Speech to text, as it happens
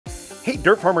Hey,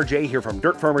 Dirt Farmer Jay here from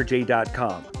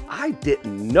dirtfarmerjay.com. I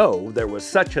didn't know there was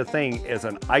such a thing as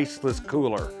an iceless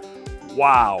cooler.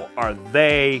 Wow, are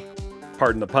they,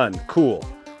 pardon the pun, cool.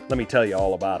 Let me tell you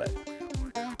all about it.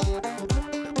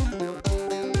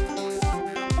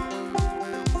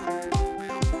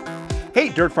 Hey,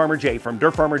 Dirt Farmer Jay from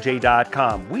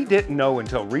dirtfarmerjay.com. We didn't know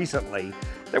until recently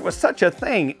there was such a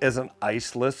thing as an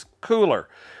iceless cooler.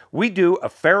 We do a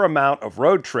fair amount of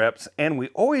road trips, and we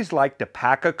always like to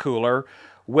pack a cooler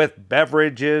with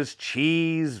beverages,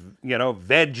 cheese,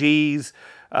 veggies,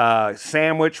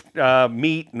 sandwich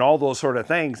meat, and all those sort of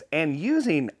things. And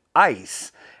using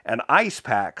ice and ice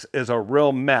packs is a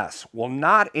real mess. Well,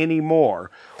 not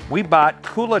anymore. We bought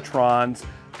Koolatron's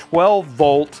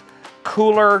 12-volt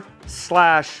cooler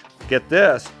slash, get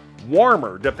this,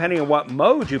 warmer. Depending on what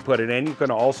mode you put it in, you can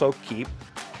also keep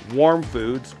warm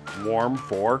foods warm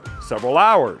for several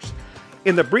hours.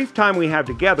 In the brief time we have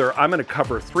together, I'm going to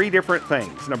cover three different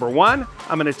things. Number one,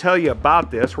 I'm going to tell you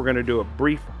about this. We're going to do a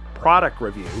brief product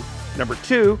review. Number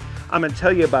two, I'm going to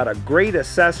tell you about a great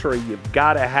accessory you've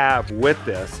got to have with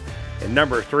this. And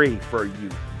number three, for you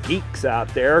geeks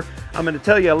out there, I'm going to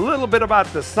tell you a little bit about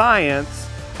the science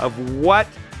of what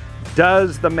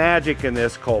does the magic in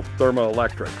this called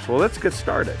thermoelectric. So let's get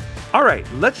started. All right,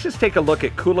 let's just take a look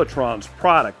at Koolatron's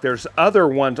product. There's other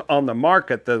ones on the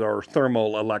market that are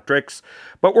thermoelectrics,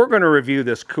 but we're going to review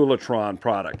this Koolatron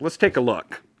product. Let's take a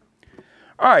look.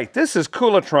 All right, this is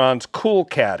Koolatron's Cool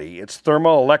Caddy. It's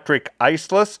thermoelectric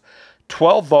iceless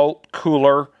 12-volt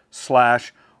cooler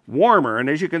slash warmer. And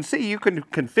as you can see, you can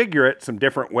configure it some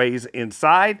different ways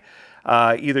inside,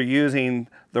 either using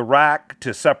the rack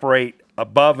to separate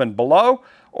above and below,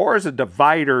 or as a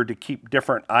divider to keep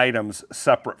different items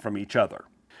separate from each other.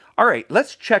 All right,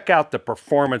 let's check out the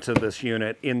performance of this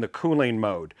unit in the cooling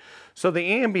mode. So the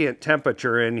ambient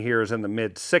temperature in here is in the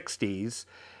mid-60s,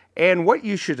 and what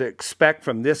you should expect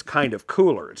from this kind of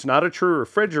cooler, it's not a true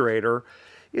refrigerator,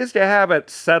 is to have it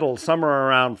settle somewhere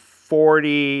around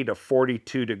 40 to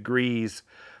 42 degrees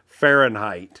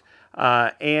Fahrenheit.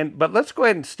 But let's go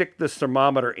ahead and stick this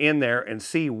thermometer in there and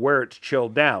see where it's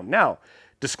chilled down. Now,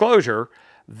 disclosure,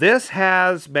 this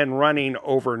has been running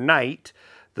overnight.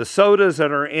 The sodas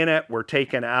that are in it were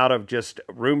taken out of just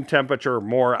room temperature,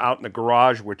 more out in the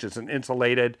garage, which is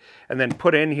insulated, and then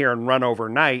put in here and run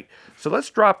overnight. So let's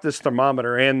drop this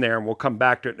thermometer in there and we'll come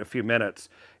back to it in a few minutes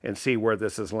and see where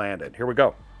this has landed. Here we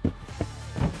go.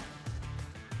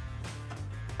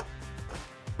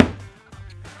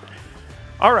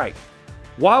 All right,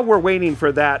 while we're waiting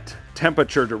for that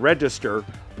temperature to register,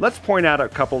 let's point out a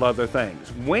couple other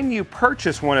things. When you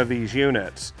purchase one of these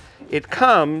units, it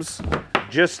comes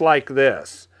just like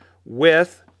this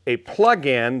with a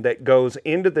plug-in that goes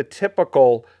into the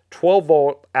typical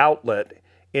 12-volt outlet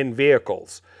in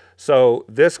vehicles. So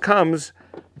this comes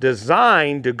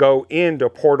designed to go into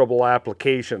portable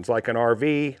applications like an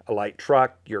RV, a light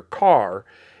truck, your car,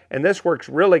 and this works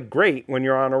really great when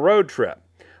you're on a road trip.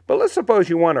 But let's suppose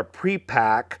you want to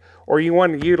pre-pack, or you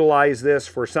want to utilize this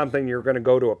for something, you're going to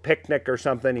go to a picnic or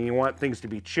something and you want things to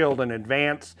be chilled in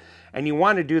advance, and you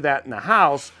want to do that in the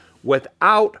house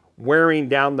without wearing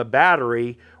down the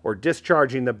battery or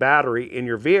discharging the battery in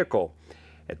your vehicle.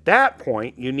 At that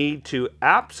point, you need to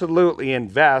absolutely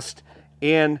invest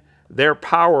in their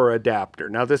power adapter.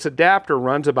 Now, this adapter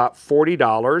runs about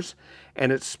 $40,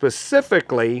 and it's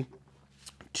specifically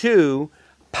to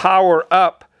power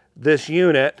up this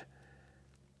unit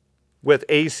with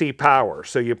AC power.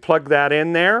 So you plug that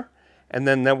in there, and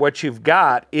then what you've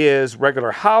got is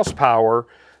regular house power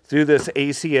through this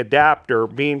AC adapter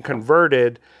being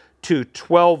converted to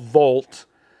 12-volt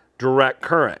direct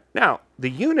current. Now, the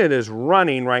unit is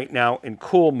running right now in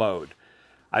cool mode.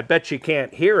 I bet you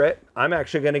can't hear it. I'm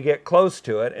actually going to get close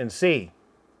to it and see.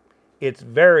 It's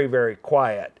very, very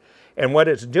quiet. And what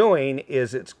it's doing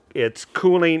is it's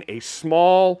cooling a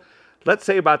small, let's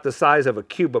say about the size of a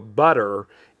cube of butter,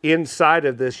 inside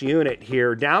of this unit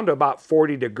here down to about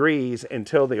 40 degrees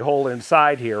until the whole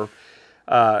inside here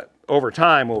over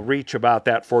time will reach about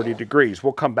that 40 degrees.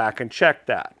 We'll come back and check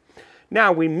that.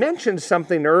 Now, we mentioned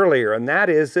something earlier, and that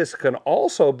is this can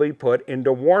also be put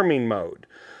into warming mode.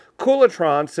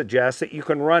 Koolatron suggests that you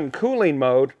can run cooling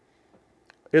mode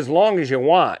as long as you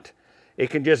want. It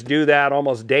can just do that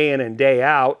almost day in and day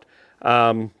out.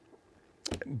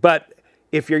 But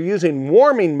if you're using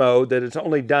warming mode, that it's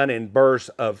only done in bursts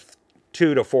of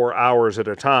 2 to 4 hours at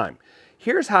a time.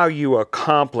 Here's how you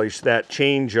accomplish that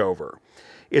changeover.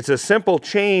 It's a simple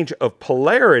change of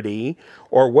polarity,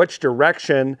 or which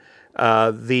direction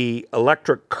the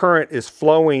electric current is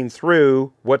flowing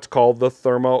through what's called the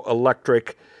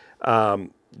thermoelectric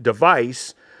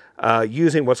device.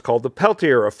 using what's called the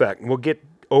Peltier Effect. And we'll get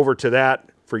over to that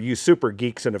for you super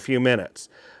geeks in a few minutes.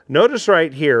 Notice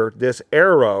right here, this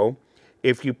arrow,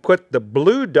 if you put the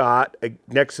blue dot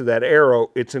next to that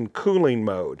arrow, it's in cooling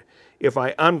mode. If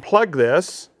I unplug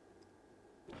this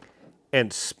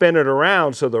and spin it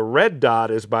around so the red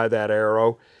dot is by that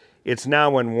arrow, it's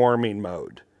now in warming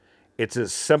mode. It's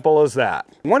as simple as that.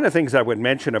 One of the things I would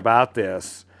mention about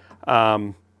this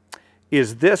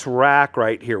is this rack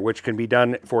right here, which can be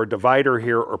done for a divider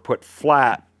here or put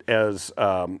flat as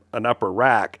an upper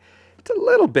rack. It's a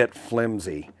little bit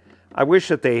flimsy. I wish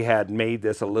that they had made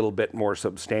this a little bit more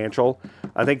substantial.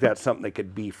 I think that's something they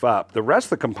could beef up. The rest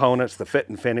of the components, the fit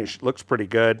and finish, looks pretty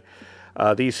good.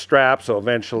 These straps will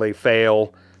eventually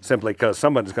fail simply because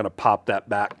someone's going to pop that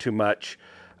back too much.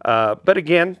 But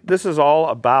again, this is all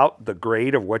about the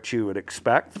grade of what you would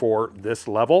expect for this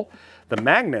level. The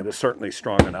magnet is certainly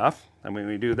strong enough. And when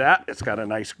we do that, it's got a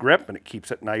nice grip and it keeps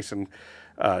it nice and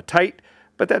tight.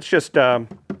 But that's just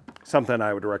something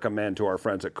I would recommend to our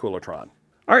friends at Koolatron.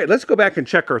 All right, let's go back and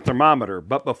check our thermometer.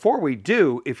 But before we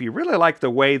do, if you really like the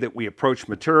way that we approach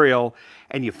material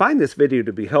and you find this video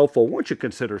to be helpful, won't you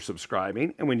consider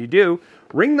subscribing? And when you do,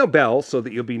 ring the bell so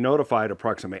that you'll be notified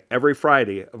approximately every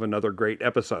Friday of another great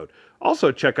episode.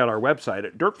 Also, check out our website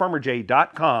at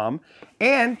dirtfarmerj.com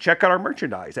and check out our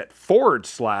merchandise at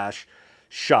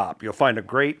 /shop. You'll find a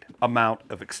great amount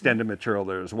of extended material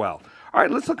there as well. All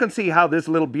right, let's look and see how this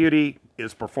little beauty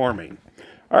is performing.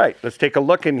 All right, let's take a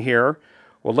look in here.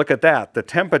 Well, look at that. The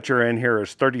temperature in here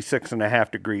is 36.5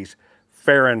 degrees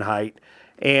Fahrenheit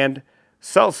and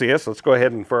Celsius. Let's go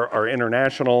ahead and for our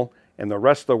international and the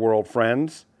rest of the world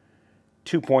friends,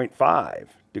 2.5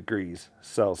 degrees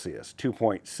Celsius,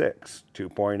 2.6,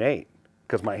 2.8,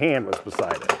 because my hand was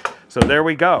beside it. So there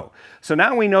we go. So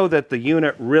now we know that the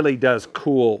unit really does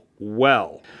cool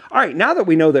well. All right, now that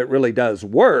we know that it really does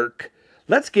work,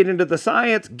 let's get into the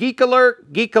science. Geek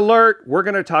alert, geek alert. We're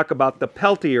going to talk about the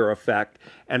Peltier effect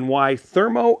and why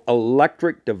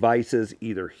thermoelectric devices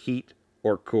either heat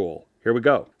or cool. Here we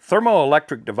go.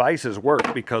 Thermoelectric devices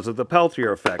work because of the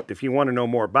Peltier effect. If you want to know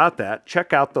more about that,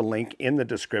 check out the link in the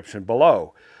description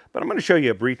below. But I'm going to show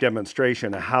you a brief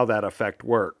demonstration of how that effect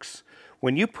works.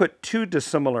 When you put two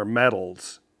dissimilar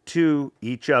metals to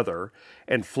each other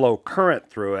and flow current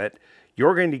through it,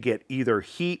 you're going to get either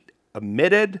heat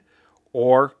emitted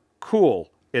or cool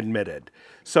emitted.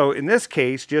 So in this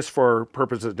case, just for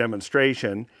purposes of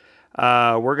demonstration,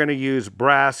 we're going to use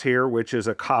brass here, which is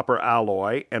a copper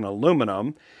alloy, and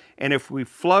aluminum. And if we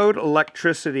flowed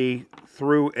electricity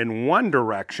through in one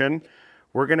direction,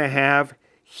 we're going to have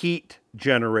heat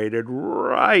generated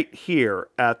right here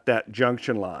at that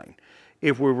junction line.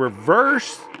 If we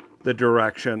reverse the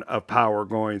direction of power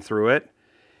going through it,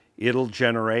 it'll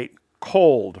generate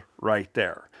cold right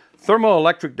there.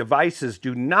 Thermoelectric devices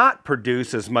do not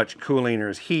produce as much cooling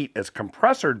or heat as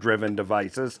compressor-driven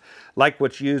devices like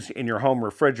what's used in your home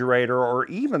refrigerator or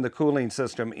even the cooling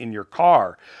system in your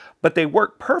car. But they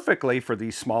work perfectly for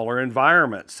these smaller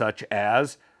environments such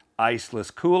as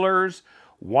iceless coolers,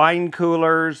 wine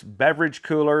coolers, beverage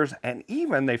coolers, and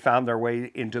even they found their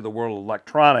way into the world of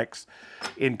electronics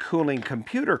in cooling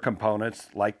computer components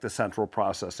like the central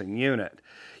processing unit.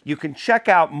 You can check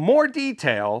out more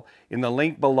detail in the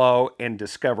link below and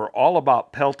discover all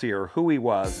about Peltier, who he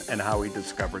was, and how he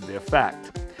discovered the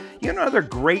effect. You know, another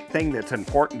great thing that's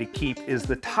important to keep is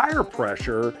the tire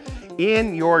pressure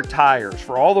in your tires.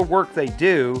 For all the work they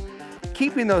do,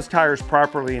 keeping those tires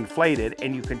properly inflated,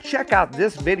 and you can check out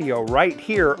this video right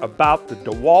here about the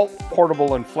DeWalt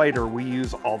portable inflator we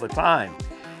use all the time.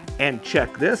 And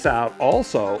check this out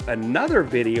also, another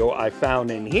video I found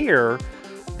in here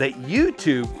that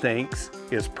YouTube thinks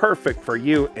is perfect for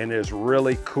you and is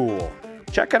really cool.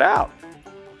 Check it out.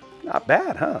 Not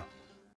bad, huh?